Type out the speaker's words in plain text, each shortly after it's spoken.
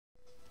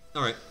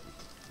Alright,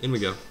 in we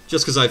go.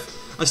 Just because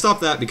I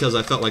stopped that because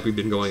I felt like we've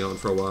been going on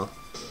for a while.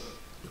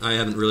 I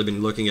haven't really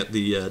been looking at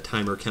the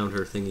timer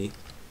counter thingy.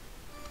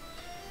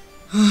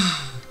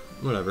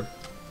 Whatever.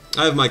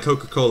 I have my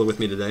Coca-Cola with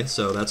me today,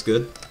 so that's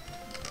good.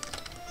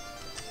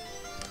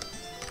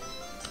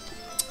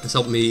 It's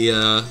helped me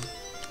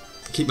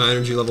keep my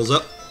energy levels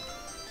up,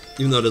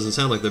 even though it doesn't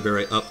sound like they're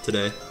very up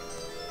today.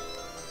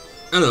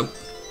 I don't know.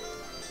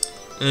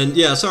 And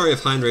yeah, sorry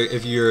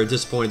if you're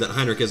disappointed that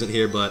Heinrich isn't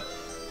here, but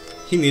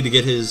he needed to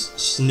get his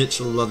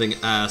snitch-loving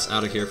ass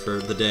out of here for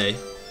the day.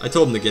 I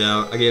told him to get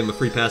out. I gave him a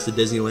free pass to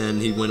Disneyland,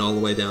 and he went all the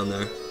way down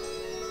there.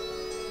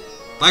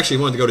 I actually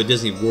wanted to go to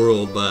Disney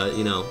World, but,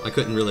 you know, I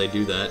couldn't really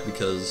do that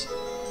because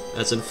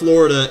that's in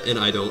Florida, and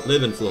I don't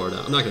live in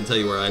Florida. I'm not going to tell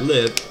you where I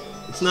live.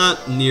 It's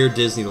not near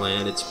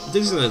Disneyland.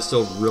 Disneyland's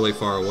still really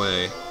far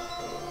away.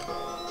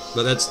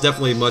 But that's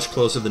definitely much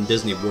closer than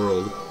Disney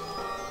World.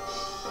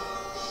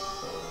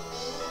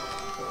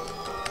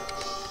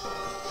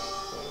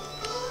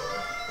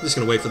 I'm just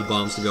gonna wait for the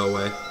bombs to go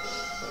away.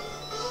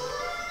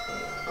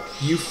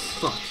 You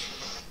fuck.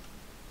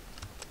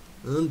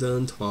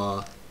 Undone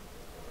toi.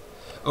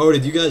 Oh,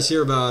 did you guys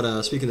hear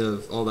about, speaking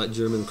of all that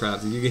German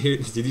crap, did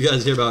you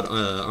guys hear about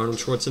Arnold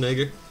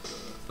Schwarzenegger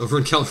over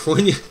in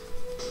California?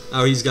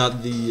 How he's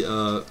got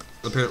the,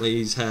 apparently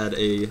he's had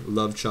a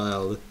love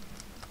child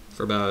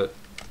for about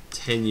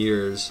 10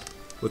 years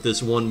with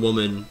this one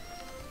woman.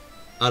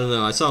 I don't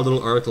know, I saw a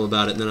little article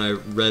about it and then I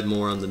read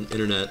more on the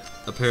internet.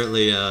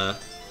 Apparently,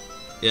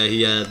 yeah,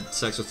 he had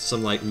sex with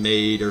some, like,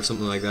 maid or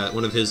something like that.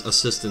 One of his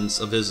assistants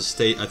of his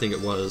estate, I think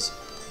it was.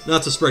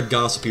 Not to spread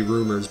gossipy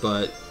rumors,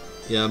 but,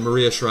 yeah,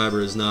 Maria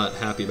Shriver is not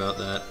happy about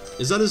that.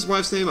 Is that his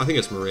wife's name? I think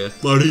it's Maria.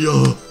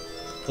 Maria,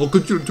 how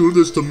could you do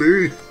this to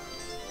me?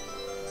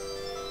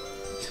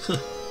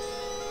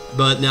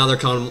 But now they're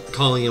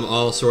calling him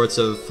all sorts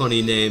of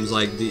funny names,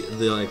 like the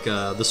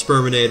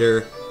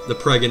Sperminator, the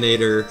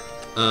Preginator,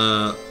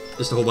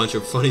 just a whole bunch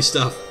of funny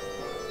stuff.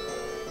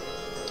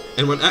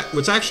 And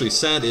what's actually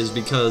sad is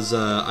because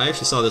I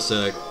actually saw this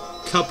a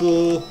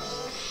couple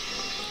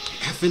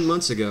effing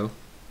months ago.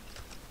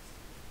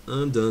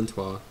 Undone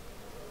toi.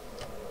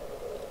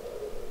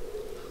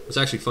 What's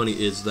actually funny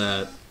is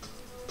that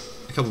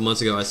a couple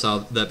months ago I saw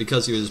that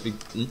because he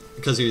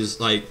was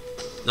like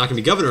not gonna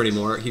be governor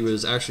anymore, he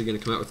was actually gonna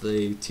come out with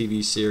a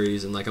TV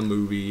series and like a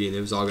movie, and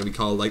it was all gonna be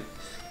called like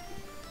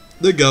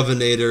The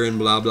Governator and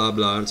blah blah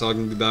blah. And it's all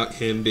gonna be about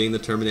him being the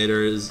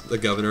Terminator as the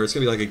governor. It's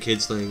gonna be like a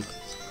kids thing.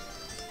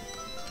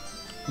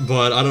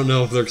 But I don't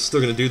know if they're still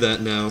gonna do that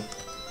now.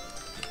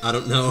 I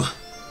don't know.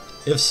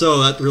 If so,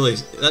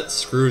 that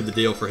screwed the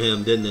deal for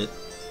him, didn't it?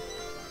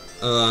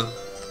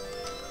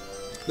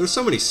 There's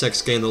so many sex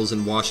scandals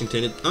in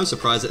Washington. I'm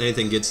surprised that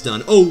anything gets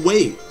done. Oh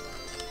wait,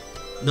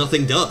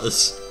 nothing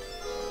does.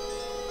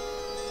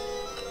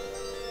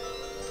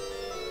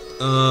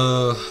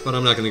 But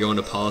I'm not gonna go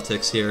into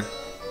politics here.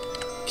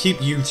 Keep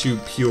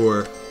YouTube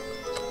pure.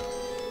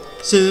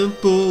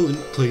 Simple and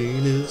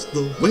clean is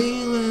the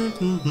way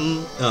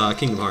that...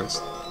 Kingdom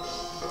Hearts.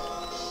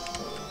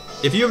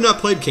 If you have not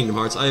played Kingdom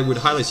Hearts, I would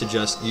highly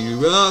suggest you...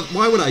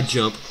 why would I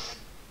jump?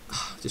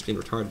 Just being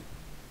retarded.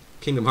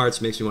 Kingdom Hearts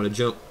makes me want to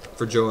jump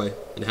for joy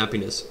and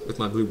happiness with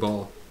my blue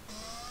ball.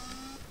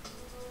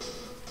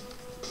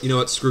 You know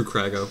what? Screw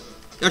Krago.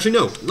 Actually,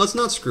 no. Let's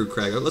not screw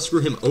Krago. Let's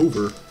screw him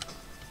over.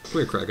 Come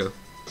here, Krago.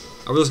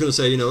 I was going to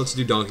say, you know, let's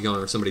do Donkey Kong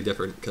or somebody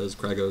different, because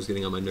Krago is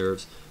getting on my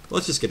nerves. But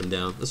let's just get him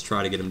down. Let's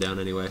try to get him down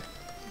anyway.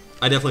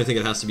 I definitely think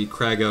it has to be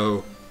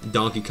Krago,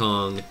 Donkey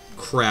Kong,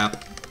 crap.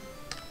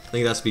 I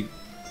think it has to be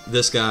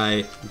this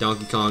guy,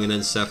 Donkey Kong, and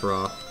then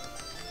Sephiroth.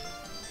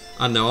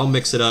 I don't know, I'll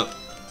mix it up.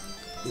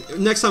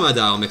 Next time I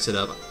die, I'll mix it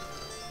up.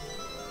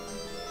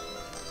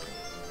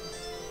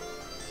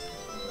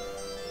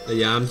 But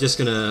yeah, I'm just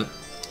gonna...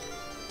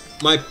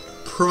 My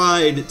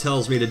pride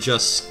tells me to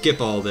just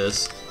skip all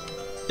this,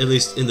 at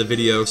least in the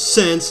video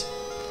sense,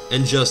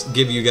 and just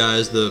give you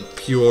guys the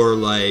pure,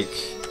 like,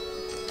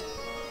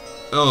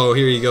 oh,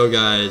 here you go,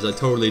 guys, I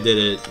totally did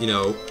it, you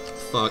know,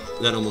 fuck,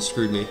 that almost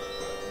screwed me.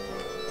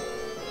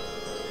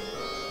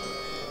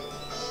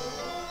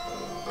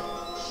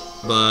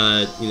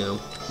 But, you know,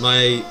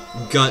 my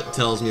gut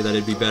tells me that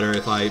it'd be better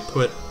if I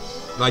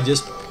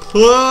just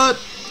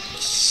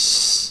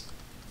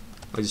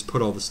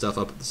put all the stuff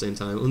up at the same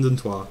time. Undone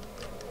toi.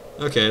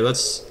 Okay,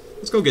 let's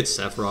go get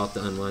Sephiroth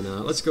done, why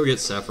not? Let's go get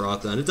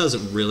Sephiroth done. It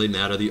doesn't really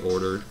matter the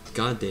order.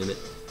 God damn it.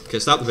 Okay,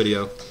 stop the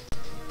video.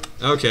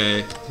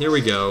 Okay, here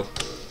we go.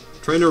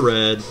 Trainer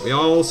Red. We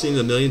all seen it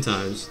a million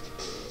times.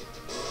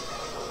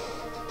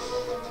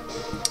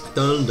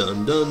 Dun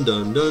dun dun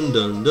dun dun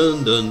dun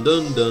dun dun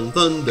dun dun.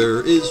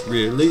 Thunder is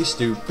really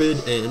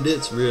stupid and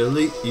it's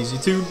really easy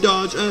to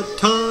dodge at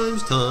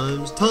times.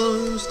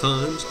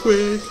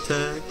 Quick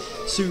attack,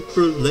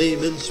 super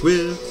lame and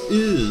swift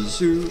is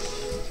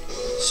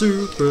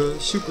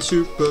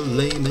super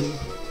lame.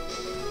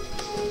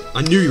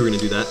 I knew you were gonna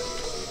do that.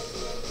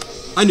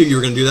 I knew you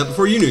were gonna do that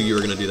before you knew you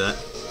were gonna do that.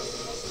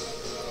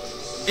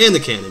 And the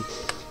cannon.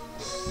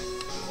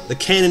 The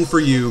cannon for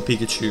you,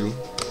 Pikachu.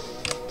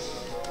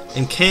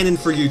 And canon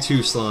for you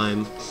too,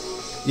 Slime.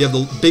 You have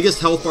the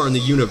biggest health bar in the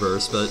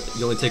universe, but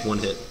you only take 1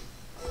 hit.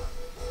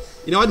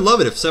 You know, I'd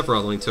love it if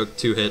Sephiroth only took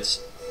 2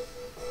 hits.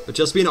 But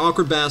just being an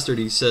awkward bastard,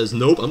 he says,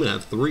 nope, I'm gonna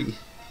have 3.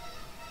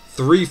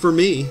 3 for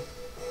me.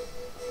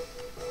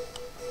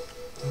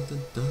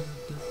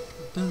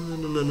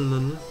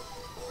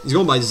 He's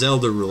going by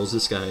Zelda rules,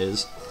 this guy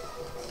is.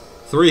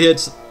 3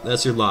 hits,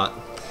 that's your lot.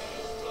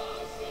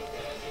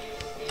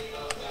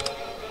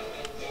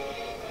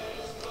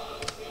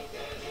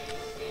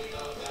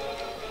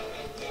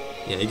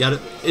 Yeah, you got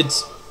it.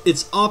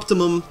 It's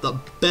optimum. The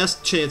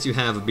best chance you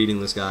have of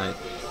beating this guy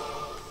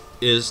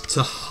is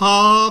to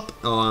hop.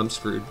 Oh, I'm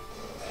screwed.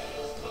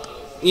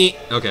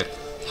 Okay,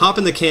 hop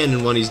in the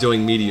cannon when he's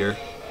doing meteor,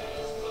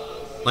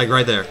 like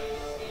right there.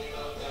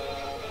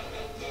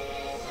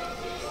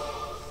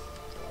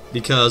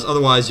 Because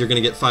otherwise, you're gonna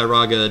get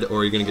Fyraga'd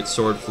or you're gonna get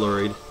sword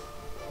flurried.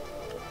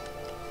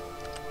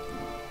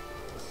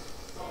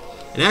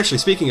 And actually,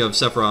 speaking of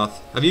Sephiroth,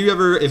 have you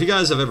ever, if you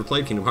guys have ever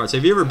played Kingdom Hearts,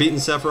 have you ever beaten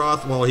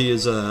Sephiroth while he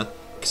is,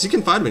 because you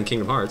can fight him in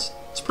Kingdom Hearts.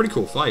 It's a pretty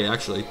cool fight,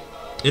 actually,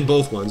 in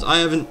both ones.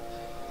 I don't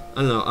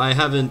know, I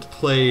haven't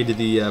played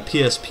the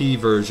PSP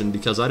version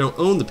because I don't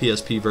own the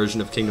PSP version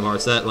of Kingdom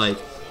Hearts, that, like,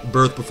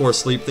 birth before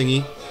sleep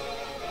thingy.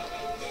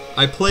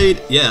 I played,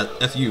 yeah,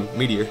 F you,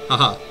 Meteor,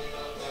 haha.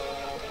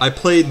 I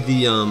played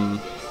the,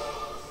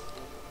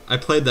 I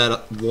played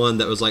that one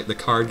that was like the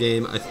card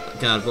game,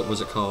 God, what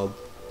was it called?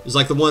 It was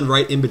like the one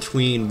right in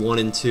between 1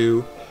 and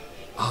 2.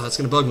 Oh, that's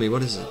gonna bug me.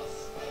 What is it?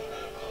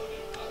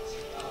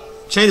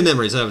 Chain of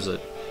Memories, that was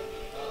it.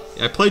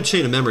 Yeah, I played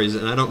Chain of Memories,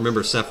 and I don't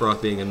remember Sephiroth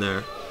being in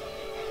there.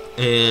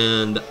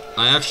 And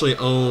I actually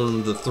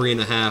own the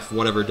 3.5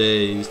 whatever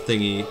days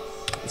thingy.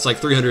 It's like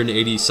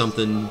 380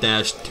 something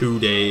dash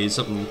 2 days,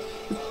 something.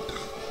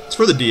 It's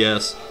for the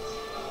DS.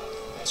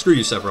 Screw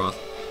you, Sephiroth.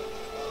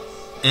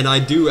 And I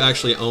do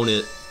actually own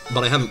it,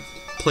 but I haven't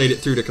played it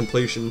through to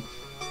completion.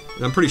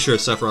 And I'm pretty sure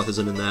Sephiroth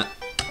isn't in that.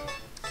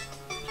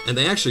 And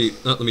they actually...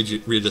 Oh, let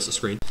me readjust the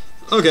screen.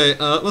 Okay,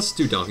 let's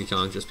do Donkey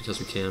Kong just because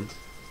we can.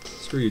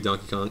 Screw you,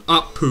 Donkey Kong.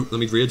 Ah, poop. Let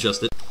me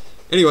readjust it.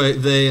 Anyway,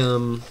 they,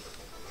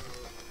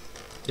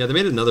 yeah, they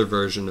made another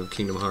version of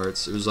Kingdom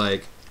Hearts. It was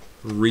like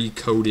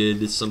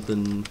recoded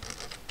something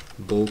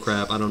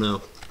bullcrap. I don't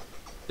know.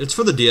 It's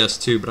for the DS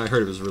too, but I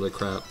heard it was really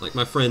crap. Like,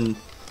 my friend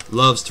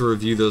loves to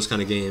review those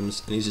kind of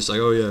games, and he's just like,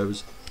 oh yeah,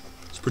 it's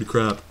pretty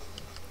crap.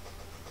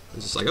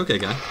 It's just like, okay,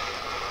 guy.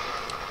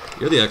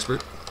 You're the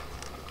expert.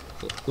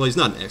 Well, he's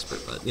not an expert,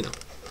 but, you know.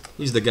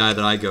 He's the guy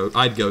that I'd go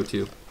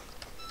to.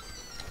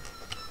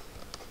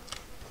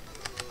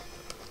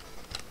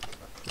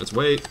 Let's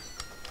wait.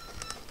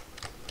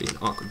 Be an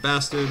awkward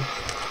bastard.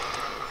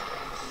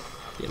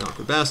 Be an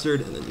awkward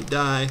bastard, and then you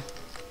die.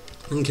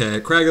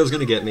 Okay, Krago's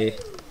gonna get me.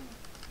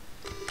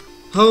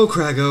 Oh,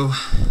 Krago.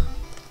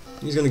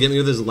 He's gonna get me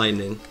with his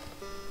lightning.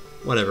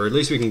 Whatever, at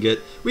least we can get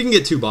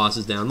 2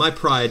 bosses down. My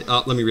pride...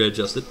 Oh, let me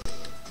readjust it.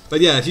 But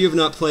yeah, if you have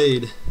not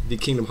played the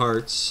Kingdom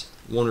Hearts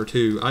 1 or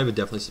 2, I would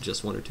definitely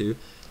suggest 1 or 2.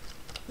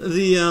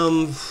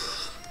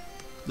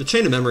 The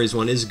Chain of Memories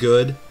one is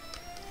good.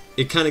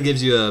 It kind of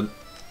gives you a...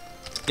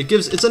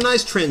 It's a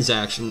nice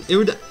transaction.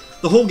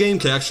 The whole game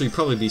could actually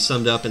probably be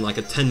summed up in like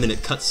a 10-minute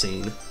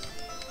cutscene.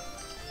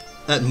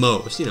 At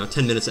most, you know,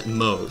 10 minutes at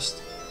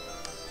most.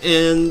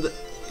 And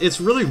it's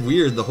really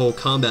weird, the whole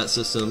combat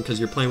system, because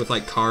you're playing with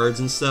like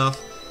cards and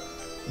stuff.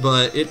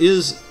 But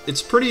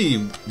it's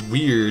pretty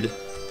weird.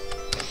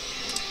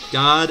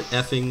 God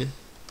effing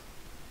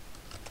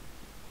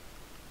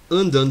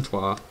undone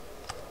toi.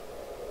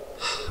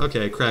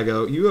 Okay,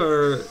 Krago,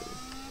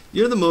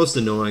 you're the most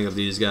annoying of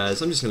these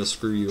guys. I'm just gonna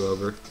screw you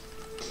over.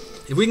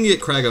 If we can get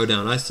Krago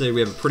down, I say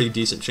we have a pretty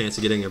decent chance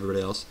of getting everybody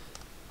else.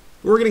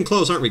 But we're getting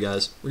close, aren't we,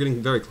 guys? We're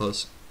getting very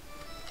close.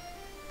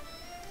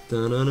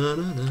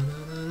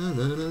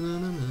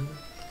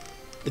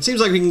 It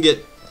seems like we can get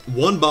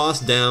 1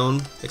 boss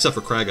down, except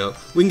for Krago.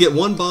 We can get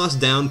 1 boss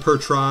down per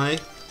try,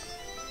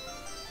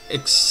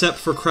 except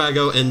for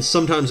Krago, and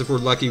sometimes if we're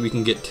lucky we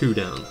can get 2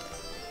 down.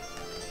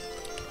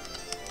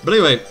 But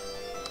anyway,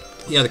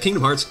 yeah, the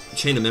Kingdom Hearts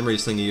Chain of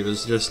Memories thingy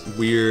was just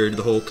weird,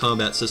 the whole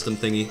combat system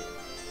thingy.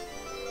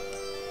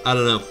 I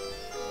don't know.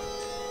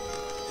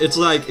 It's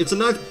like, it's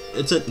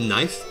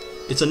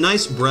a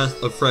nice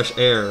breath of fresh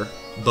air,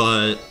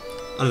 but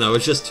I don't know,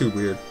 it's just too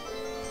weird.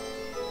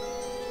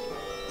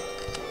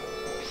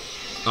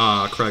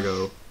 Ah,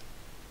 Krago.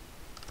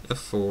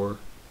 F4.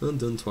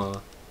 Undone toi.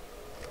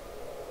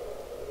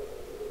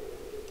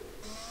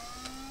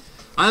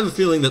 I have a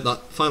feeling that the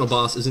final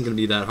boss isn't going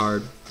to be that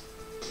hard.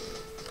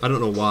 I don't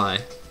know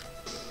why.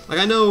 Like,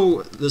 I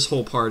know this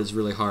whole part is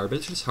really hard, but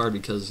it's just hard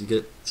because you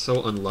get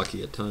so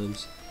unlucky at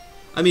times.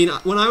 I mean,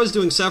 when I was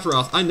doing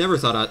Sephiroth, I never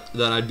thought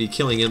that I'd be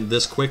killing him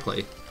this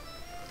quickly.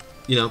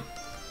 You know?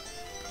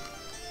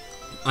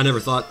 I never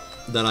thought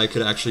that I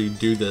could actually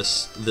do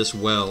this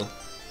well.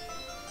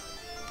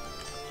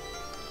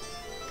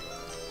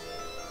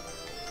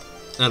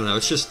 I don't know,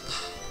 it's just...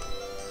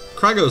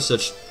 Krago's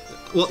such...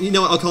 Well, you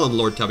know what, I'll call him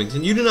Lord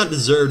Tubbington. You do not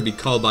deserve to be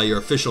called by your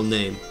official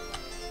name.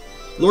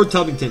 Lord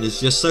Tubbington is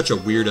just such a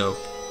weirdo.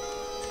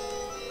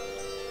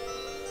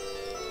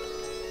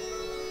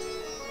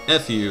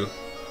 F you.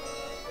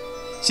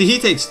 See, he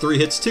takes 3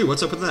 hits too.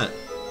 What's up with that?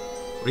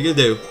 What are you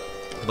gonna do?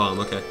 Bomb,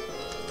 okay.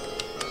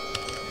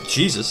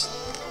 Jesus.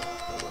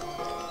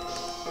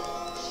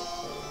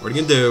 What are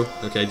you gonna do?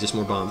 Okay, just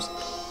more bombs.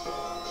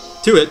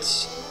 2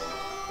 hits.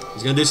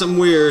 He's gonna do something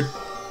weird.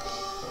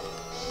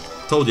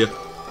 Told you.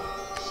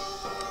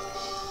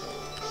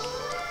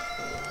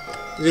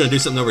 He's gonna do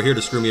something over here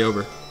to screw me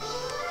over.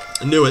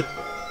 I knew it.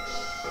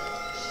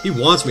 He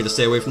wants me to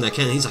stay away from that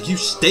cannon. He's like, you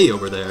stay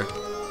over there.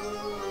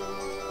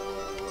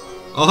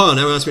 Oh,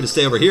 now he wants me to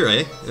stay over here,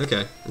 eh?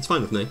 Okay, that's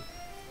fine with me.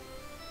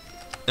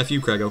 F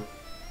you, Craigo.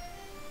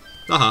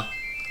 Aha.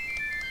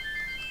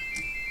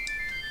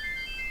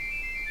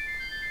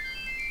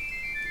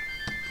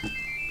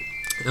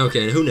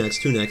 Okay, who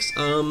next? Who next?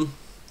 Tell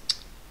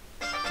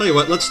you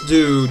what, let's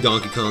do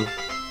Donkey Kong.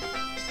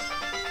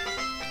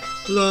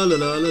 La la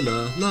la la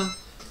la la.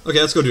 Okay,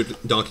 let's go do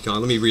Donkey Kong.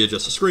 Let me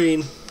readjust the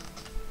screen.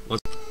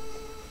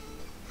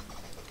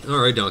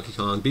 Alright, Donkey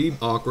Kong. Be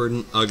awkward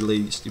and ugly,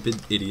 you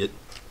stupid idiot.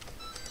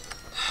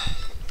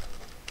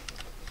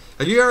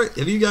 Have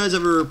you guys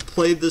ever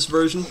played this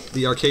version?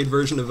 The arcade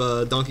version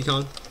of Donkey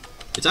Kong?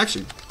 It's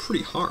actually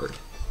pretty hard.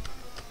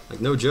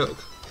 Like, no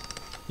joke.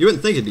 You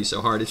wouldn't think it'd be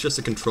so hard. It's just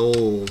the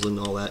controls and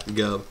all that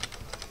go.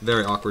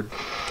 Very awkward.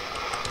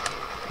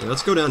 Yeah,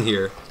 let's go down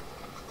here.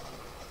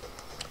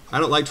 I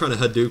don't like trying to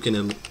Hadouken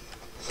him.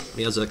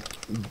 He has a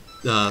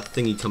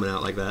thingy coming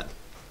out like that.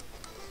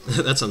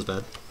 That sounds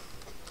bad.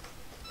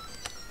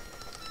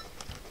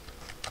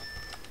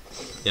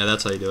 Yeah,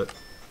 that's how you do it.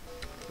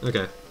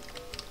 Okay.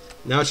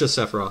 Now it's just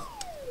Sephiroth.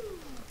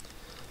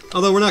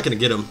 Although we're not going to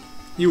get him.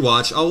 You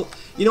watch. You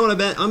know what I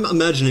bet? I'm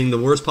imagining the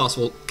worst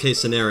possible case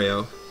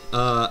scenario.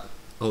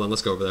 Hold on,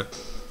 let's go over there.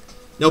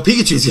 No,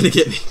 Pikachu's going to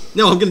get me.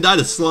 No, I'm going to die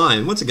to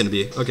slime. What's it going to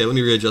be? Okay, let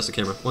me readjust the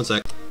camera. One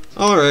sec.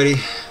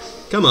 Alrighty.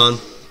 Come on.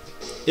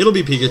 It'll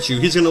be Pikachu.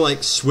 He's going to,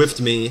 like, swift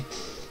me.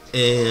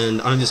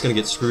 And I'm just going to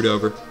get screwed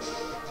over.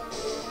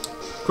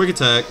 Quick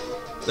attack.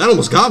 That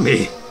almost got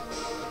me.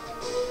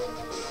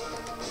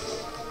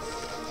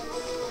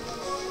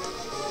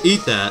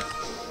 Eat that.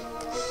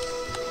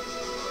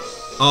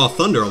 Oh,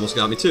 Thunder almost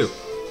got me too.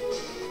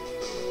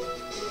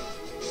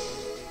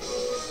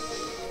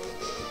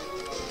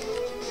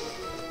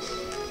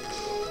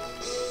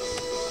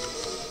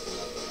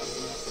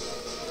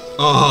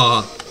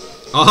 Oh.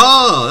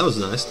 Aha! That was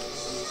nice.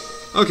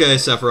 Okay,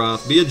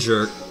 Sephiroth, be a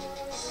jerk.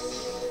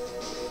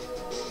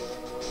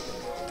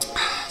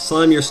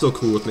 Slime, you're still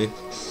cool with me.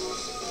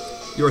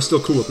 You are still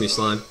cool with me,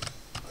 Slime.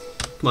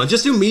 Come on,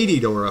 just do Meat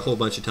Eater a whole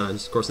bunch of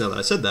times. Of course, now that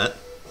I said that.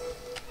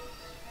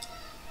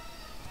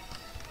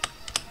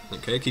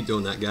 Okay, keep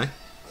doing that guy.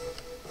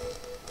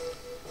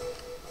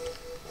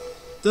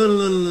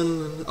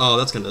 Oh,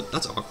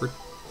 that's awkward.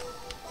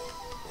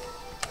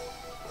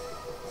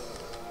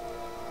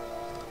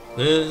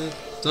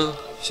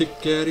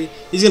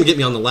 He's gonna get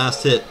me on the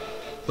last hit.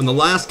 When the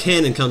last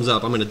cannon comes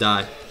up, I'm gonna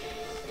die.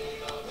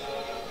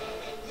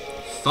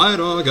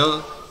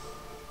 Fire-aga.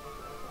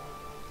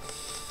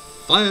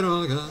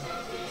 Fire-aga.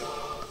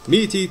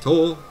 Meat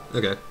Eater.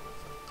 Okay.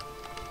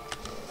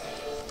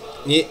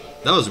 Yeah,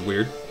 that was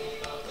weird.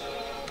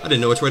 I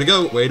didn't know which way to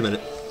go. Wait a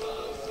minute.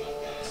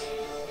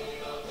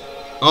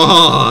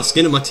 Oh,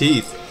 skin of my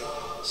teeth.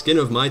 Skin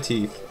of my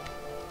teeth.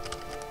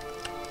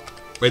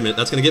 Wait a minute,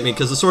 that's gonna get me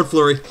because the sword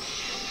flurry.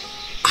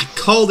 I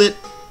called it.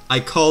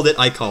 I called it.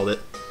 I called it.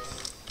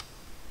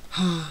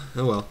 Oh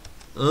well.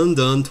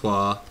 Undone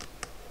toi.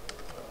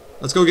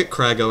 Let's go get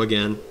Craigo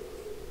again.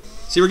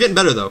 See, we're getting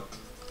better though.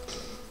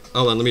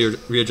 Hold on, let me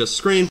readjust the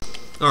screen.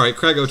 Alright,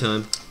 Craigo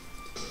time.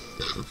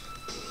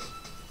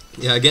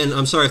 Yeah, again,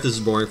 I'm sorry if this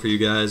is boring for you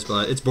guys,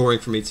 but it's boring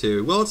for me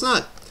too. Well, it's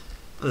not,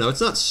 I don't know, it's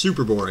not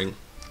super boring.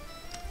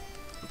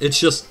 It's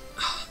just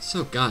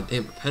so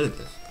goddamn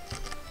repetitive.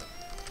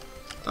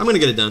 I'm gonna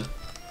get it done.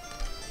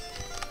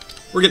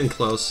 We're getting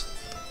close.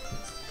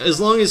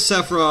 As long as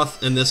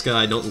Sephiroth and this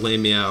guy don't lay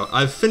me out,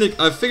 I've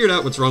figured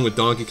out what's wrong with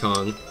Donkey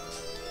Kong.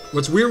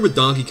 What's weird with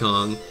Donkey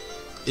Kong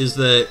is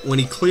that when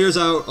he clears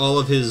out all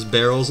of his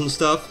barrels and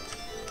stuff,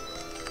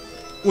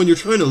 when you're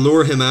trying to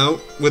lure him out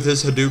with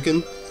his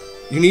Hadouken,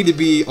 you need to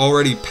be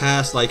already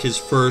past like his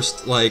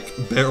first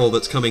like barrel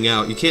that's coming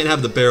out. You can't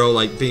have the barrel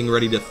like being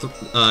ready to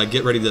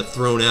get ready to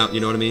thrown out.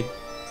 You know what I mean?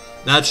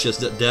 That's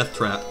just a death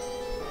trap.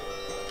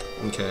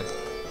 Okay.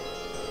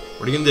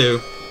 What are you gonna do,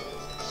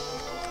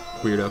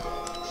 weirdo?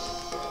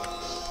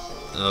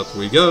 Up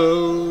we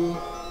go.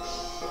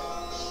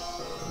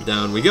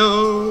 Down we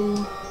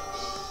go.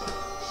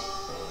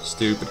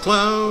 Stupid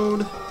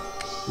cloud.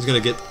 He's gonna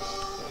get.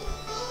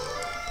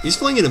 He's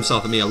flinging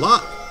himself at me a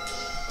lot.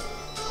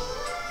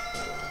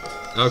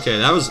 Okay,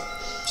 that was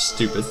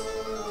stupid.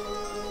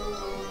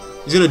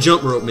 He's gonna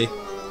jump rope me.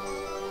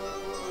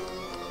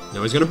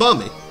 No, he's gonna bomb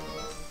me.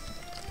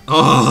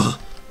 Oh,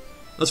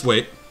 let's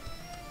wait.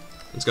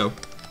 Let's go.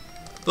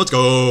 Let's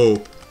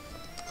go.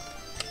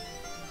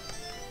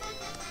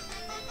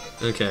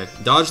 Okay,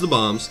 dodge the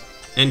bombs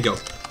and go.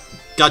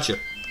 Gotcha.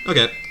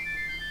 Okay.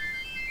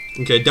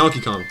 Okay,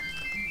 Donkey Kong.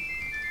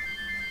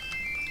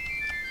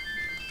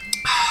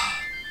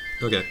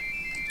 Okay.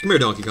 Come here,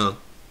 Donkey Kong.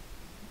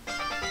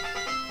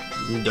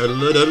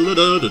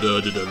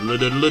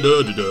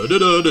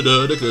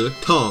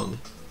 Kong.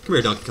 Come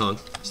here, Donkey Kong.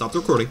 Stop the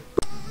recording.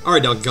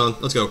 Alright, Donkey Kong,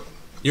 let's go.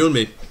 You and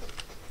me.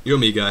 You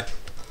and me, guy.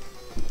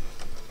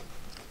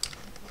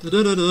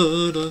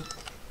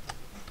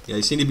 Yeah,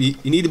 you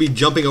need to be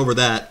jumping over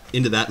that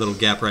into that little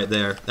gap right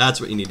there.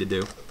 That's what you need to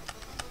do.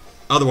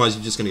 Otherwise,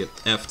 you're just gonna get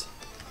effed.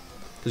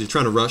 Because you're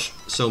trying to rush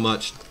so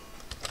much.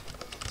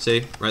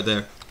 See? Right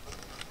there.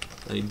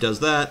 And he does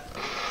that.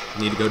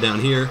 You need to go down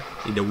here.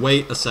 You need to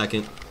wait a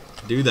second.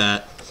 Do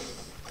that.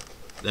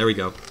 There we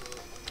go.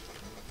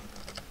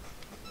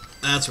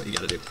 That's what you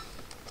gotta do.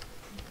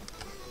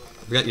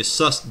 I forgot you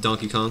sussed,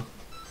 Donkey Kong.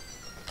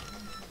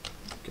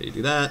 Okay, you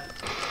do that.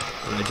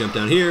 And I jump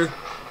down here.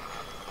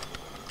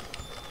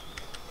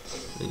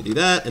 And you do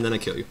that, and then I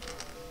kill you.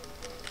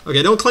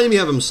 Okay, don't claim you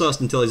have him sussed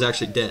until he's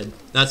actually dead.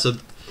 That's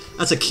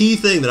a key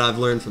thing that I've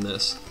learned from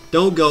this.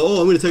 Don't go, oh,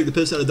 I'm going to take the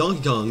piss out of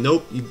Donkey Kong.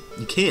 Nope, you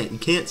can't. You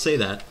can't say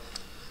that.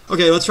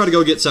 Okay, let's try to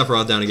go get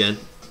Sephiroth down again.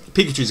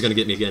 Pikachu's going to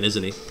get me again,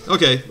 isn't he?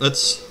 Okay,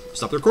 let's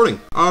stop the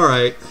recording.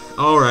 Alright.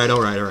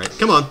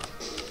 Come on.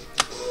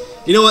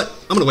 You know what?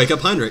 I'm going to wake up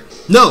Heinrich.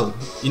 No!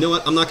 You know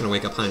what? I'm not going to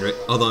wake up Heinrich,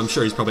 although I'm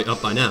sure he's probably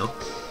up by now.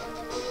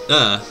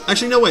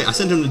 Actually, no, wait. I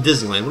sent him to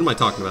Disneyland. What am I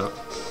talking about?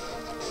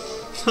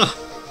 Huh.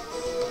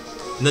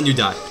 And then you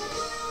die.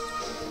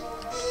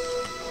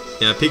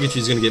 Yeah,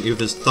 Pikachu's going to get me with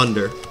his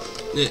thunder.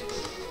 Eh.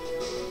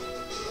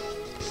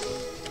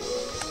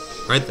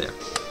 Right there.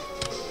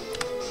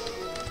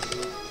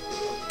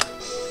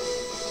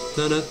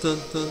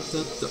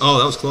 Oh,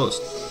 that was close.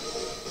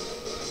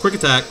 Quick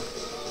attack.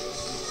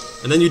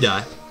 And then you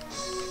die.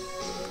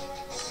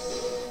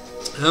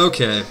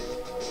 Okay.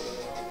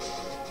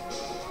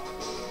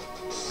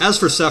 As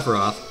for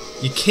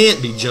Sephiroth, you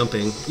can't be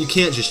jumping. You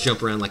can't just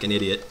jump around like an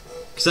idiot.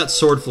 Because that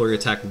sword flurry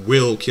attack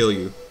will kill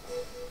you.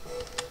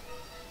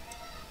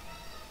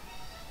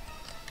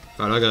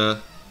 Alright, I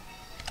gotta...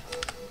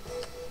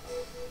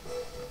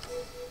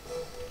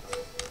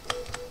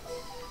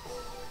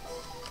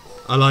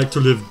 I like to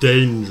live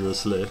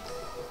dangerously.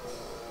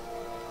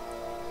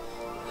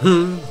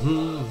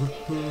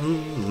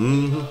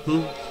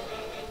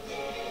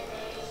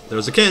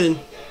 There's a cannon.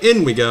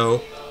 In we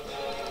go.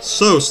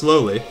 So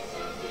slowly.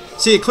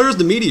 See, it clears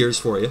the meteors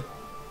for you.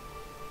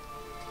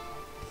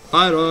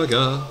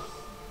 Fire-aga.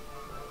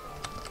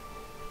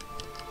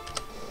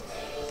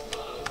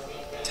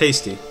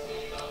 Tasty.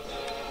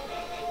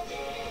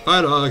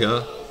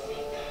 Fire-aga.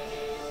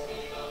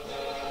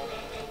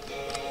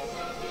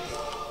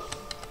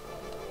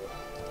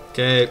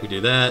 Okay, we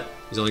do that.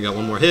 He's only got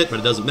one more hit, but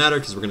it doesn't matter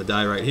because we're going to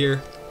die right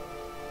here.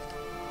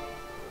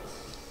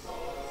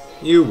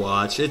 You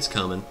watch, it's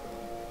coming.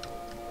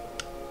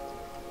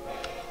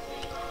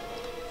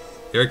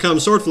 Here it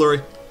comes, Sword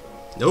Flurry.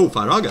 No,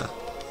 Fire-aga.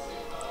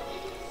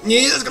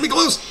 Yeah, that's going to be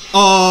close.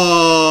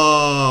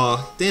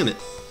 Oh, damn it.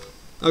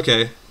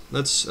 Okay,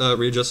 let's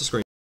readjust the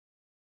screen.